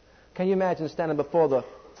 Can you imagine standing before the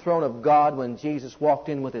throne of God when Jesus walked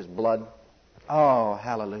in with His blood? Oh,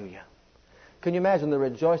 hallelujah. Can you imagine the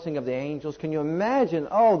rejoicing of the angels? Can you imagine,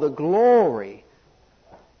 the glory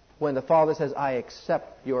when the Father says, I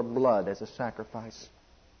accept your blood as a sacrifice.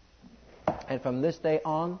 And from this day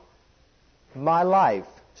on, my life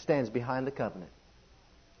stands behind the covenant.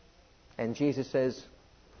 And Jesus says,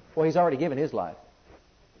 well, He's already given His life.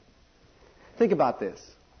 Think about this.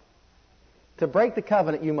 To break the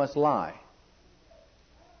covenant, you must lie.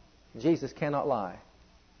 Jesus cannot lie.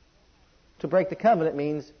 To break the covenant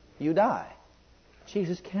means you die.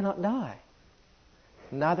 Jesus cannot die.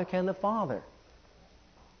 Neither can the Father.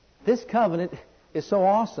 This covenant is so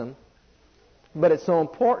awesome, but it's so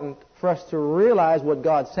important for us to realize what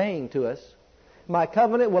God's saying to us. My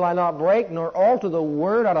covenant will I not break, nor alter the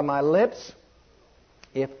word out of my lips.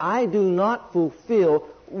 If I do not fulfill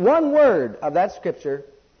one word of that Scripture,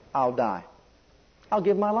 I'll die. I'll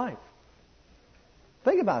give my life.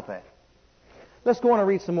 Think about that. Let's go on and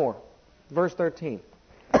read some more. Verse 13.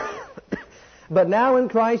 But now in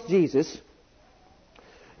Christ Jesus,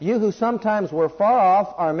 you who sometimes were far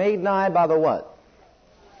off are made nigh by the what?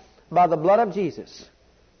 By the blood of Jesus.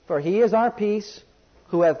 For He is our peace,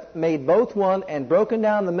 who hath made both one, and broken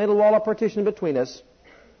down the middle wall of partition between us,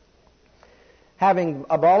 having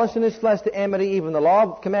abolished in His flesh the enmity, even the law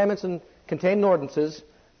of commandments and contained ordinances,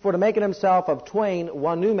 for to make in Himself of twain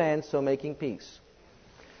one new man, so making peace.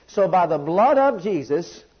 So by the blood of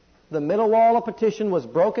Jesus, the middle wall of partition was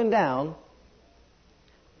broken down.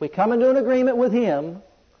 We come into an agreement with Him.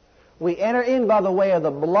 We enter in by the way of the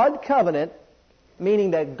blood covenant,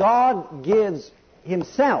 meaning that God gives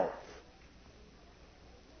Himself,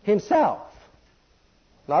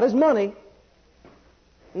 not His money,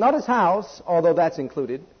 not His house, although that's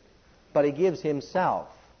included, but He gives Himself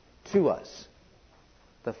to us.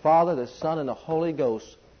 The Father, the Son, and the Holy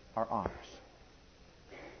Ghost are ours.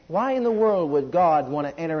 Why in the world would God want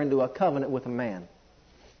to enter into a covenant with a man?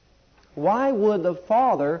 Why would the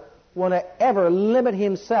Father want to ever limit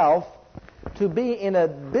Himself to be in a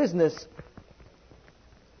business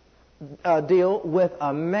deal with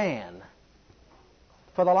a man?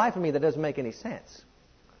 For the life of me, that doesn't make any sense.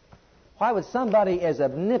 Why would somebody as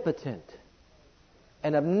omnipotent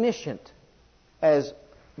and omniscient as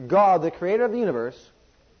God, the creator of the universe,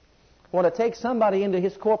 want to take somebody into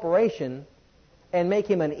His corporation and make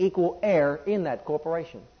him an equal heir in that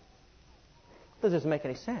corporation? That doesn't make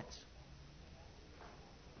any sense.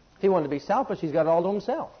 If He wanted to be selfish, He's got it all to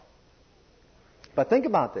Himself. But think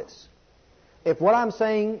about this. If what I'm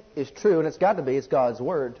saying is true, and it's got to be, it's God's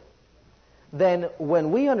Word, then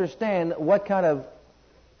when we understand what kind of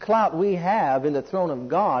clout we have in the throne of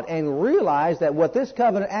God and realize that what this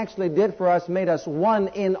covenant actually did for us made us one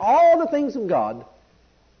in all the things of God,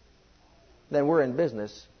 then we're in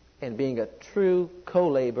business in being a true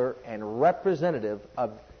co-laborer and representative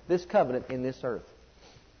of this covenant in this earth.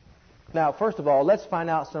 Now, first of all, let's find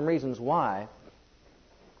out some reasons why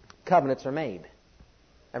covenants are made.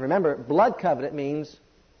 And remember, blood covenant means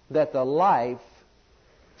that the life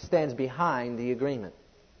stands behind the agreement.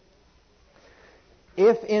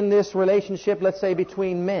 If in this relationship, let's say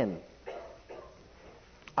between men,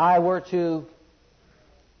 I were to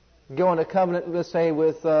go into covenant, let's say,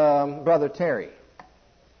 with Brother Terry,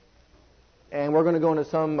 and we're going to go into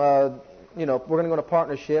some, we're going to go into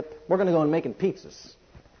partnership, we're going to go into making pizzas.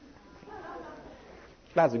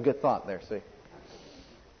 That's a good thought there, see.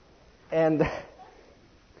 And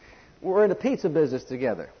we're in the pizza business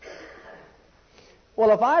together.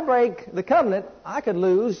 Well, if I break the covenant, I could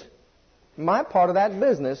lose my part of that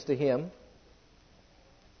business to him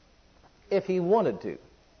if he wanted to.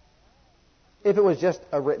 If it was just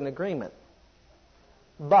a written agreement.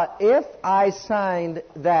 But if I signed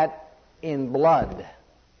that in blood,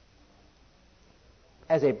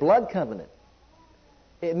 as a blood covenant,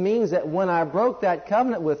 it means that when I broke that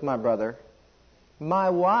covenant with my brother, my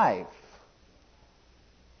wife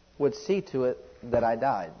would see to it that I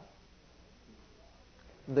died.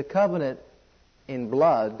 The covenant in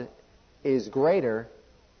blood is greater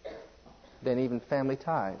than even family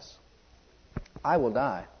ties. I will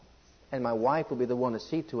die, and my wife will be the one to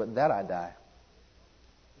see to it that I die.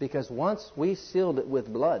 Because once we sealed it with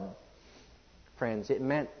blood, friends, it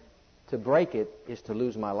meant to break it is to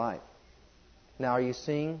lose my life. Now, are you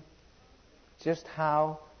seeing just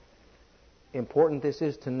how important this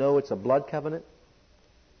is to know it's a blood covenant?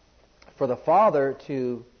 For the Father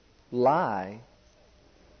to lie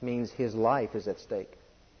means His life is at stake.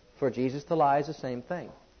 For Jesus to lie is the same thing.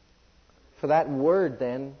 For that word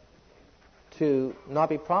then to not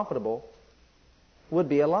be profitable would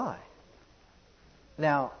be a lie.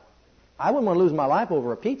 Now, I wouldn't want to lose my life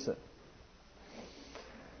over a pizza.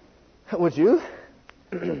 Would you?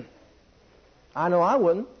 I know I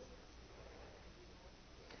wouldn't.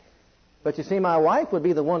 But you see, my wife would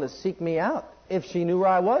be the one to seek me out. If she knew where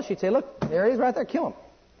I was, she'd say, look, there he is right there, kill him.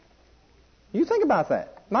 You think about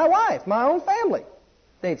that. My wife, my own family.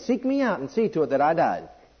 They'd seek me out and see to it that I died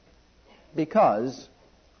because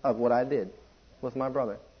of what I did with my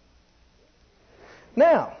brother.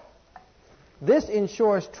 Now, this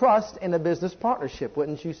ensures trust in a business partnership,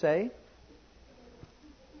 wouldn't you say?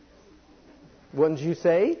 Wouldn't you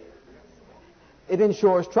say? It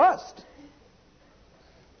ensures trust.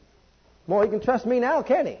 Boy, he can trust me now,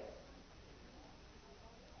 can't he?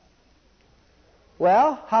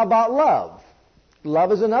 Well, how about love?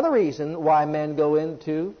 Love is another reason why men go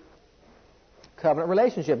into covenant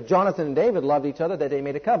relationship. Jonathan and David loved each other, that they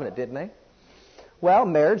made a covenant, didn't they? Well,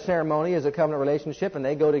 marriage ceremony is a covenant relationship, and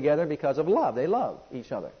they go together because of love. They love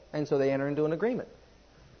each other. And so they enter into an agreement.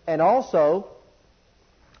 And also,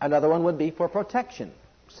 another one would be for protection,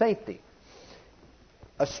 safety.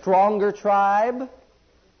 A stronger tribe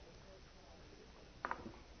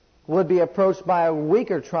would be approached by a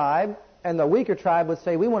weaker tribe, and the weaker tribe would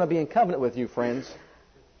say, we want to be in covenant with you, friends.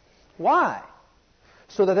 Why?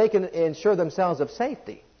 So that they can ensure themselves of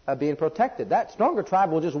safety, of being protected. That stronger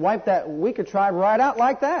tribe will just wipe that weaker tribe right out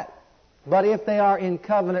like that. But if they are in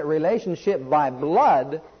covenant relationship by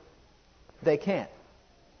blood, they can't.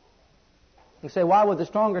 You say, why would the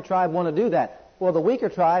stronger tribe want to do that? Well, the weaker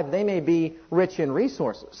tribe, they may be rich in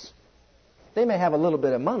resources. They may have a little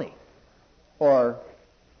bit of money or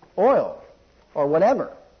oil or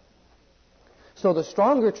whatever. So the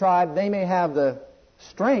stronger tribe, they may have the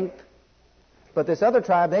strength, but this other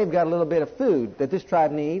tribe, they've got a little bit of food that this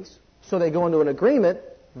tribe needs. So they go into an agreement,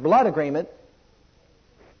 blood agreement,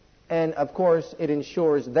 and of course it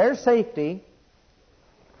ensures their safety,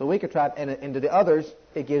 the weaker tribe, and to the others,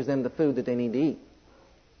 it gives them the food that they need to eat.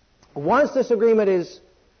 Once this agreement is,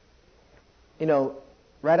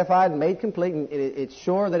 ratified and made complete, and it's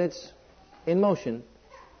sure that it's in motion,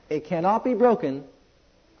 it cannot be broken,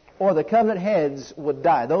 or the covenant heads would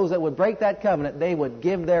die. Those that would break that covenant, they would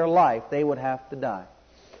give their life. They would have to die.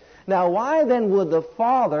 Now, why then would the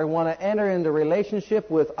Father want to enter into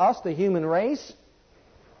relationship with us, the human race?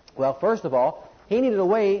 Well, first of all, He needed a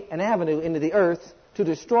way, an avenue into the earth to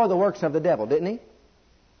destroy the works of the devil, didn't He?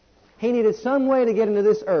 He needed some way to get into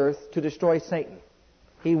this earth to destroy Satan.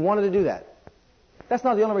 He wanted to do that. That's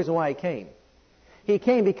not the only reason why He came. He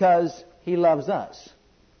came because He loves us.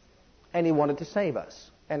 And He wanted to save us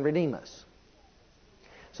and redeem us.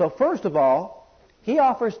 So first of all, He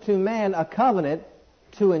offers to man a covenant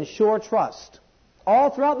to ensure trust. All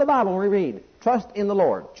throughout the Bible we read, trust in the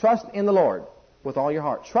Lord. Trust in the Lord with all your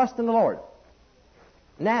heart. Trust in the Lord.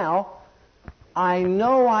 Now, I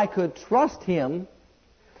know I could trust Him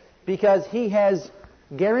because He has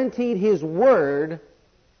guaranteed His word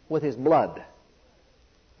with His blood.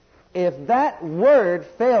 If that word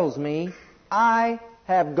fails me, I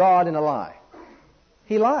have God in a lie.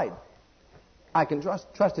 He lied. I can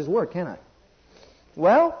trust His word, can't I?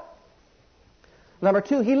 Well, number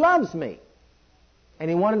two, He loves me. And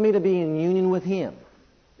He wanted me to be in union with Him,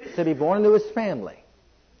 to be born into His family.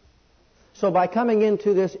 So by coming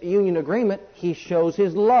into this union agreement, He shows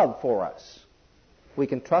His love for us. We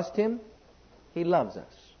can trust Him. He loves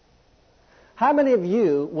us. How many of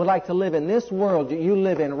you would like to live in this world that you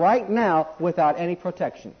live in right now without any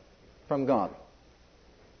protection from God?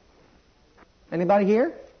 Anybody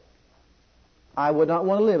here? I would not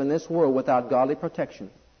want to live in this world without godly protection.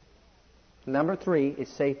 Number three is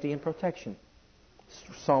safety and protection.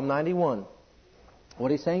 Psalm 91.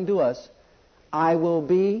 What He's saying to us, I will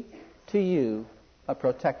be to you a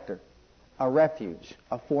protector, a refuge,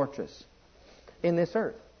 a fortress in this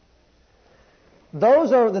earth.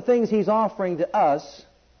 Those are the things He's offering to us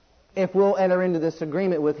if we'll enter into this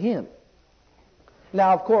agreement with Him.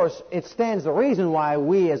 Now, of course, it stands to reason why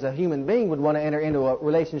we as a human being would want to enter into a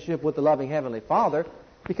relationship with the loving Heavenly Father,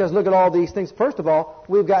 because look at all these things. First of all,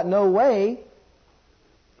 we've got no way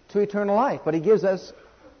to eternal life, but He gives us,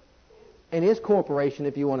 in His corporation,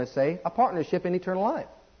 if you want to say, a partnership in eternal life.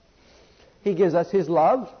 He gives us His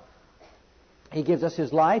love. He gives us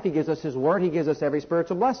His life. He gives us His word. He gives us every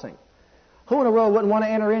spiritual blessing. Who in the world wouldn't want to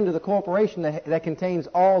enter into the corporation that contains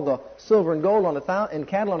all the silver and gold and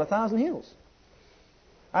cattle on 1,000 hills?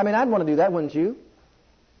 I mean, I'd want to do that, wouldn't you?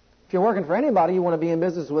 If you're working for anybody, you want to be in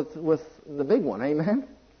business with the big one. Amen?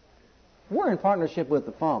 We're in partnership with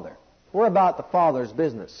the Father. We're about the Father's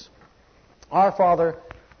business. Our Father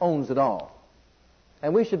owns it all.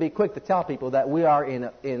 And we should be quick to tell people that we are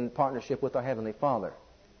in partnership with our Heavenly Father.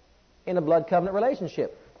 In a blood covenant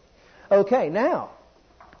relationship. Okay, now,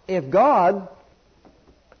 if God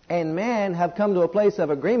and man have come to a place of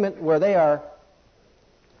agreement where they are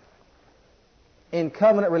in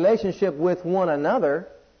covenant relationship with one another,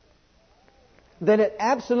 then it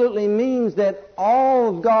absolutely means that all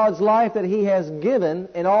of God's life that He has given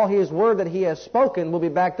and all His Word that He has spoken will be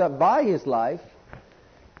backed up by His life.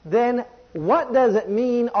 Then what does it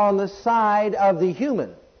mean on the side of the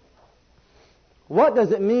human? What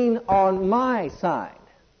does it mean on my side?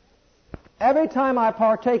 Every time I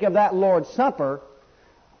partake of that Lord's Supper,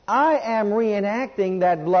 I am reenacting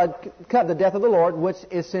that the death of the Lord, which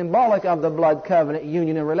is symbolic of the blood covenant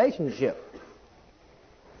union and relationship.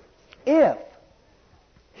 If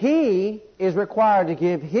He is required to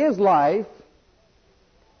give His life,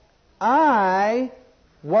 I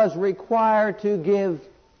was required to give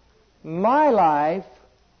my life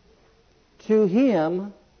to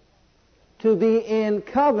Him, to be in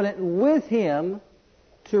covenant with Him,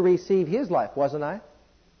 to receive His life, wasn't I?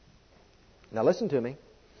 Now listen to me.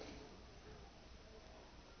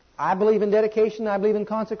 I believe in dedication, I believe in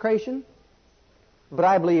consecration, but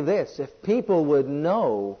I believe this: if people would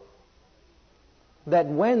know that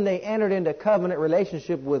when they entered into covenant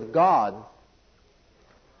relationship with God,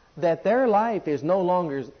 that their life is no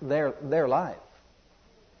longer their life.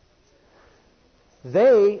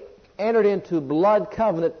 They entered into blood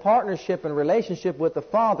covenant partnership and relationship with the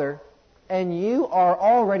Father, and you are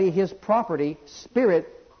already His property, spirit,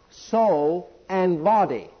 soul, and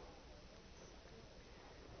body.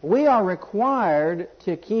 We are required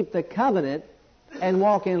to keep the covenant and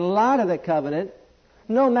walk in light of the covenant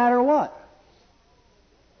no matter what.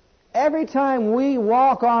 Every time we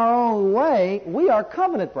walk our own way, we are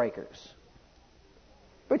covenant breakers.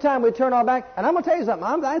 Every time we turn our back, and I'm going to tell you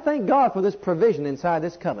something, I thank God for this provision inside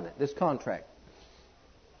this covenant, this contract.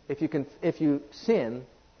 If you confess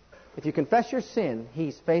your sin,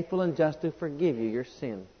 He's faithful and just to forgive you your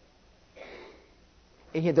sin.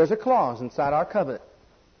 There's a clause inside our covenant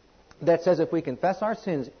that says if we confess our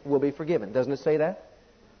sins, we'll be forgiven. Doesn't it say that?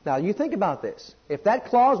 Now, you think about this. If that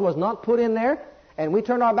clause was not put in there and we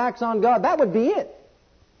turned our backs on God, that would be it.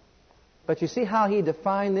 But you see how He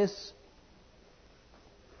defined this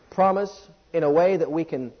promise in a way that we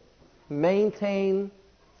can maintain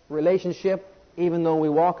relationship even though we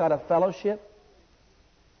walk out of fellowship?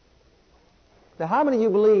 Now, how many of you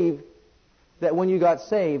believe that when you got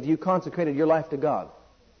saved, you consecrated your life to God?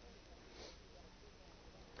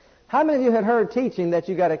 How many of you had heard teaching that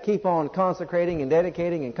you got to keep on consecrating and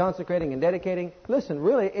dedicating and consecrating and dedicating? Listen,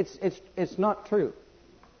 really, it's not true.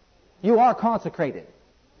 You are consecrated,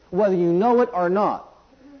 whether you know it or not.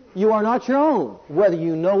 You are not your own, whether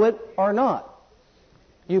you know it or not.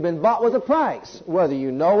 You've been bought with a price, whether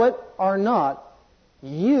you know it or not.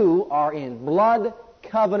 You are in blood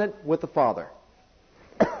covenant with the Father.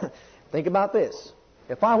 Think about this.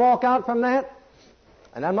 If I walk out from that,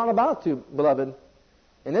 and I'm not about to, beloved,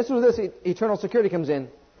 and this is where this eternal security comes in.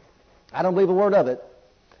 I don't believe a word of it.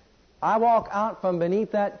 I walk out from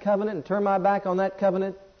beneath that covenant and turn my back on that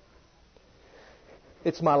covenant.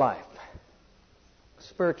 It's my life.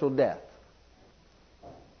 Spiritual death.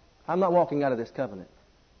 I'm not walking out of this covenant.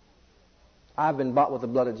 I've been bought with the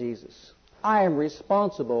blood of Jesus. I am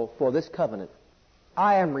responsible for this covenant.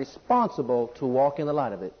 I am responsible to walk in the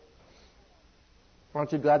light of it.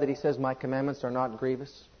 Aren't you glad that He says, my commandments are not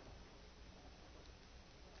grievous?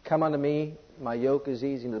 Come unto me, my yoke is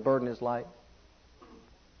easy and the burden is light.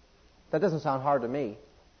 That doesn't sound hard to me.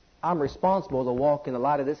 I'm responsible to walk in the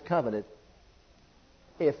light of this covenant.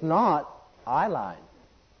 If not, I lied.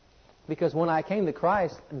 Because when I came to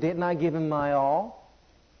Christ, didn't I give Him my all?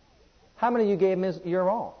 How many of you gave Him your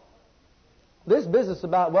all? This business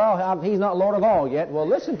about, well, He's not Lord of all yet. Well,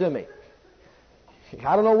 listen to me.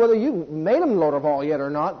 I don't know whether you made Him Lord of all yet or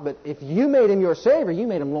not, but if you made Him your Savior, you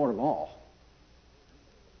made Him Lord of all.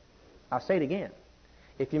 I'll say it again.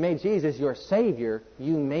 If you made Jesus your Savior,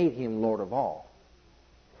 you made Him Lord of all.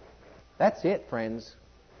 That's it, friends.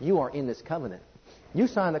 You are in this covenant. You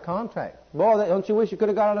signed the contract. Boy, don't you wish you could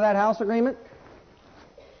have got out of that house agreement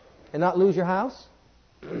and not lose your house?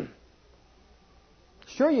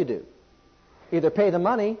 Sure you do. Either pay the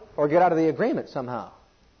money or get out of the agreement somehow.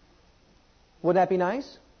 Wouldn't that be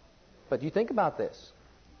nice? But you think about this.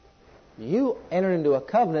 You entered into a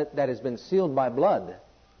covenant that has been sealed by blood.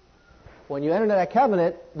 When you entered into that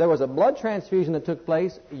covenant, there was a blood transfusion that took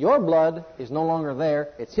place. Your blood is no longer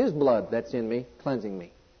there. It's His blood that's in me, cleansing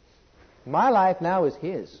me. My life now is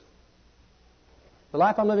His. The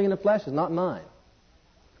life I'm living in the flesh is not mine.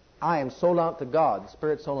 I am sold out to God,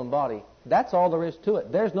 spirit, soul, and body. That's all there is to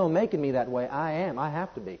it. There's no making me that way. I am. I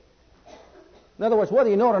have to be. In other words,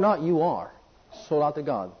 whether you know it or not, you are sold out to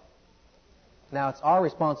God. Now, it's our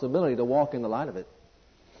responsibility to walk in the light of it.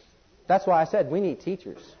 That's why I said we need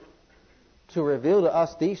teachers to reveal to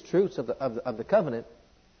us these truths of the covenant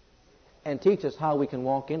and teach us how we can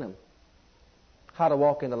walk in them, how to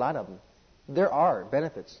walk in the light of them. There are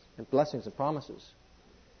benefits and blessings and promises.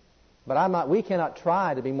 But we cannot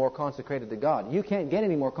try to be more consecrated to God. You can't get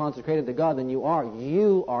any more consecrated to God than you are.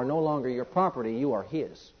 You are no longer your property. You are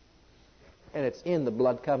His. And it's in the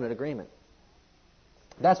blood covenant agreement.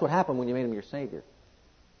 That's what happened when you made Him your Savior.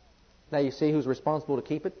 Now you see who's responsible to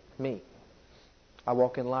keep it? Me. I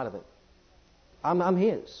walk in the light of it. I'm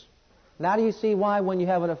His. Now do you see why when you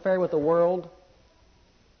have an affair with the world,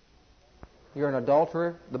 you're an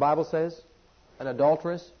adulterer, the Bible says? An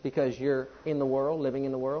adulteress because you're in the world, living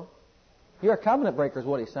in the world? You're a covenant breaker is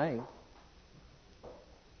what He's saying.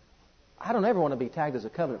 I don't ever want to be tagged as a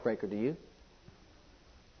covenant breaker, do you?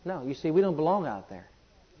 No, you see, we don't belong out there.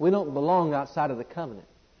 We don't belong outside of the covenant.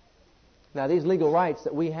 Now, these legal rights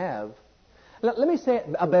that we have, let me say it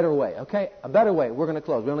a better way, okay? A better way. We're going to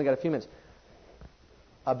close. We only got a few minutes.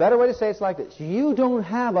 A better way to say it's like this. You don't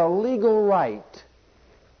have a legal right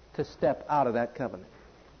to step out of that covenant.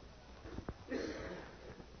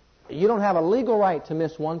 You don't have a legal right to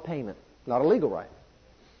miss one payment. Not a legal right.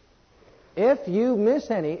 If you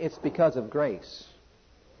miss any, it's because of grace.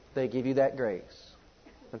 They give you that grace.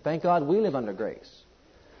 And thank God we live under grace.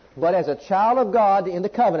 But as a child of God in the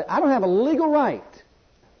covenant, I don't have a legal right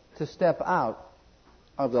to step out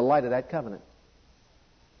of the light of that covenant.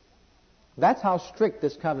 That's how strict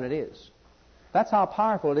this covenant is. That's how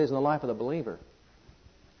powerful it is in the life of the believer.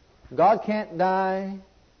 God can't die,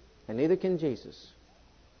 and neither can Jesus.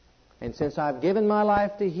 And since I've given my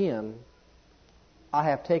life to Him, I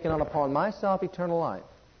have taken on upon myself eternal life.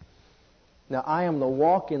 Now I am to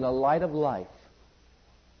walk in the light of life.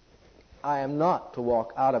 I am not to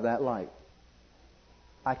walk out of that light.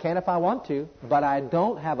 I can if I want to, but I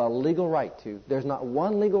don't have a legal right to. There's not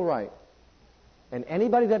one legal right. And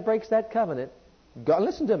anybody that breaks that covenant, God,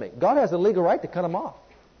 listen to me, God has a legal right to cut them off.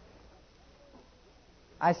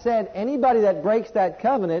 I said anybody that breaks that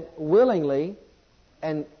covenant willingly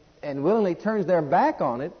and willingly turns their back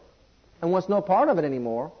on it and wants no part of it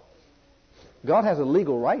anymore, God has a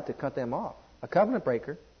legal right to cut them off. A covenant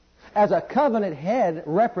breaker. As a covenant head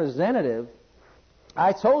representative,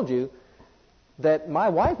 I told you that my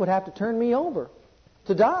wife would have to turn me over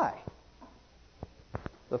to die.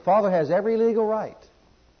 The Father has every legal right,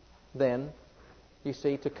 then, you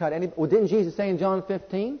see, to cut any... Well, didn't Jesus say in John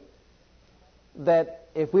 15 that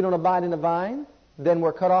if we don't abide in the vine, then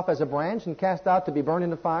we're cut off as a branch and cast out to be burned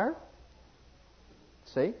in the fire?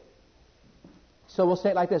 See? So we'll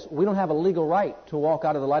say it like this. We don't have a legal right to walk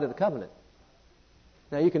out of the light of the covenant.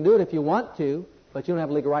 Now, you can do it if you want to, but you don't have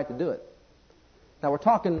a legal right to do it. Now, we're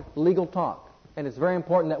talking legal talk, and it's very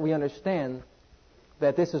important that we understand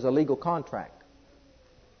that this is a legal contract.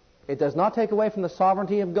 It does not take away from the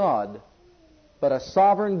sovereignty of God, but a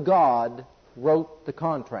sovereign God wrote the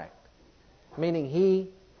contract, meaning He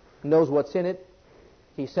knows what's in it.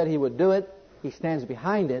 He said He would do it. He stands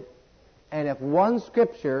behind it. And if one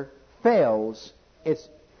Scripture fails, it's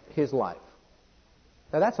His life.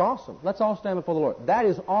 Now that's awesome. Let's all stand before the Lord. That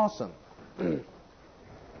is awesome.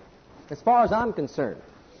 As far as I'm concerned,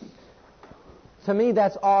 to me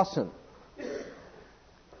that's awesome.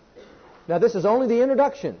 Now this is only the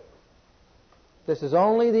introduction. This is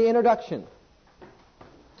only the introduction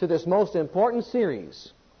to this most important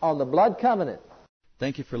series on the blood covenant.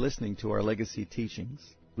 Thank you for listening to our legacy teachings.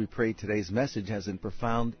 We pray today's message has a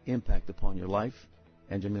profound impact upon your life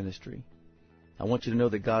and your ministry. I want you to know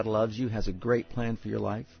that God loves you, has a great plan for your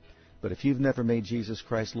life. But if you've never made Jesus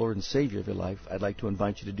Christ Lord and Savior of your life, I'd like to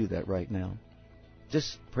invite you to do that right now.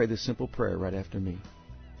 Just pray this simple prayer right after me.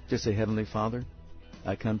 Just say, Heavenly Father,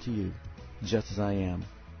 I come to you just as I am.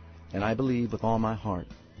 And I believe with all my heart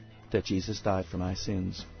that Jesus died for my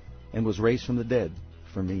sins and was raised from the dead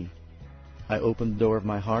for me. I open the door of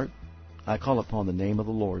my heart. I call upon the name of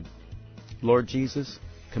the Lord. Lord Jesus,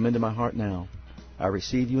 come into my heart now. I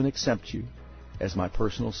receive you and accept you as my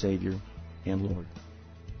personal Savior and Lord.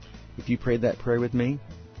 If you prayed that prayer with me,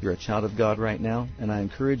 you're a child of God right now, and I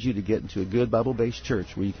encourage you to get into a good Bible-based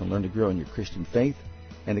church where you can learn to grow in your Christian faith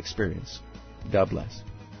and experience. God bless.